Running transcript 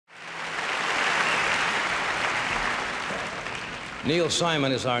Neil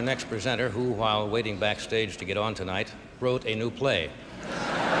Simon is our next presenter who, while waiting backstage to get on tonight, wrote a new play,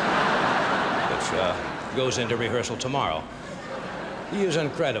 which goes into rehearsal tomorrow. He is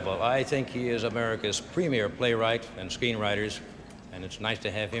incredible. I think he is America's premier playwright and screenwriter, and it's nice to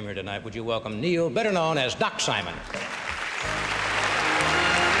have him here tonight. Would you welcome Neil, better known as Doc Simon.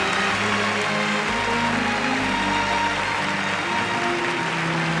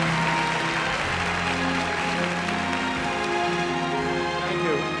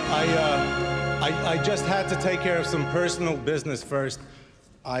 I just had to take care of some personal business first.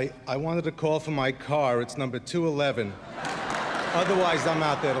 I wanted to call for my car. It's number 211. Otherwise, I'm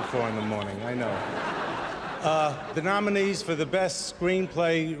out there till 4 in the morning, I know. The nominees for the best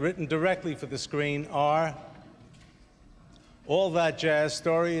screenplay written directly for the screen are All That Jazz,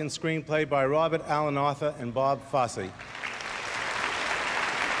 story and screenplay by Robert Allen Arthur and Bob Fosse.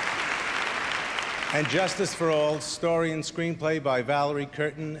 And Justice for All, story and screenplay by Valerie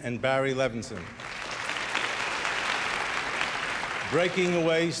Curtin and Barry Levinson. Breaking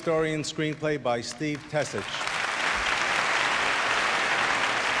Away, story and screenplay by Steve Tesich.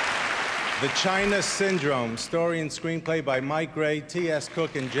 The China Syndrome, story and screenplay by Mike Gray, T.S.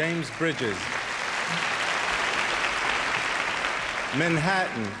 Cook, and James Bridges.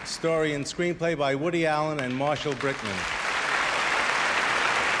 Manhattan, story and screenplay by Woody Allen and Marshall Brickman.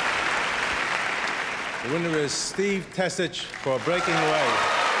 The winner is Steve Tesich for Breaking Away.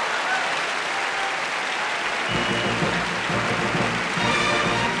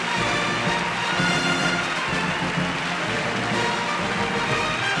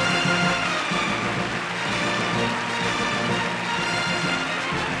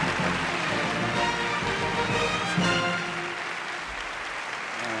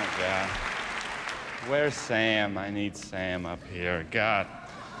 Oh, God. Where's Sam? I need Sam up here. God.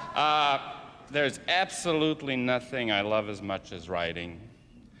 There's absolutely nothing I love as much as writing.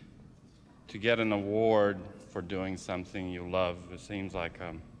 To get an award for doing something you love, it seems like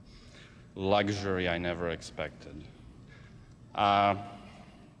a luxury I never expected. I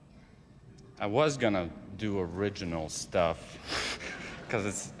was gonna do original stuff,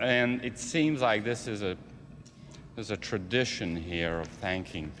 and it seems like there's a tradition here of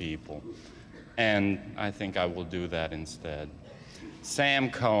thanking people, and I think I will do that instead. Sam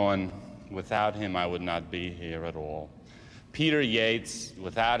Cohen. Without him, I would not be here at all. Peter Yates,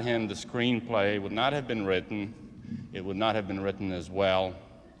 without him, the screenplay would not have been written. It would not have been written as well,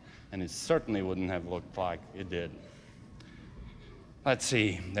 and it certainly wouldn't have looked like it did. Let's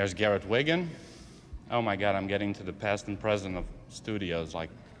see, there's Garrett Wiggin. Oh my God, I'm getting to the past and present of studios like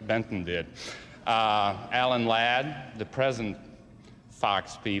Benton did. Alan Ladd, the present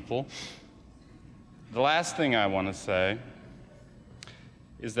Fox people. The last thing I want to say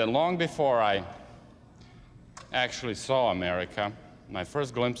is that long before I actually saw America, my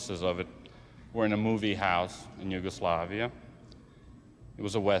first glimpses of it were in a movie house in Yugoslavia. It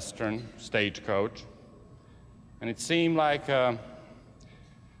was a Western, Stagecoach, and it seemed like a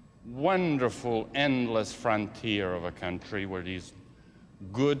wonderful, endless frontier of a country where these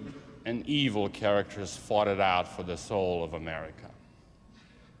good and evil characters fought it out for the soul of America.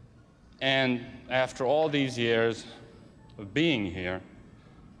 And after all these years of being here,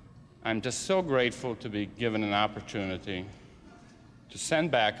 I'm just so grateful to be given an opportunity to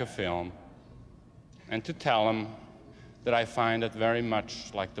send back a film and to tell them that I find it very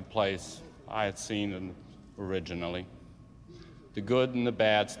much like the place I had seen it originally. The good and the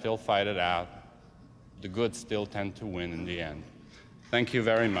bad still fight it out. The good still tend to win in the end. Thank you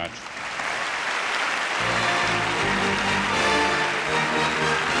very much.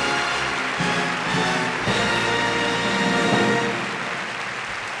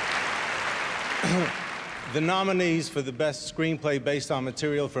 The nominees for the best screenplay based on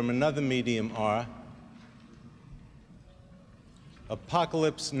material from another medium are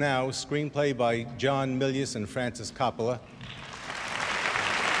Apocalypse Now, screenplay by John Milius and Francis Coppola.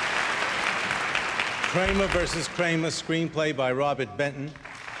 Kramer versus Kramer, screenplay by Robert Benton.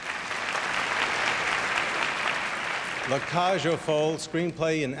 La Cage aux Folles,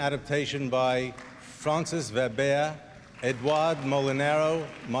 screenplay and adaptation by Francis Weber, Edouard Molinaro,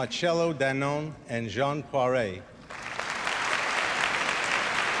 Marcello Danon, and Jean Poiret.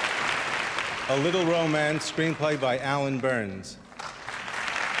 A Little Romance, screenplay by Alan Burns.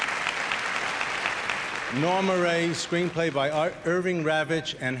 Norma Ray, screenplay by Irving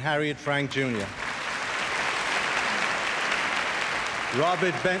Ravitch and Harriet Frank Jr.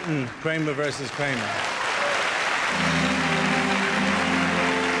 Robert Benton, Kramer versus Kramer.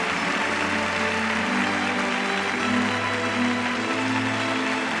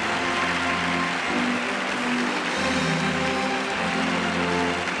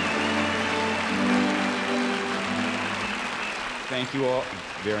 Thank you all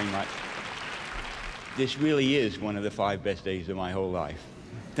very much. This really is one of the 5 best days of my whole life.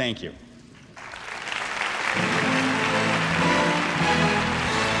 Thank you.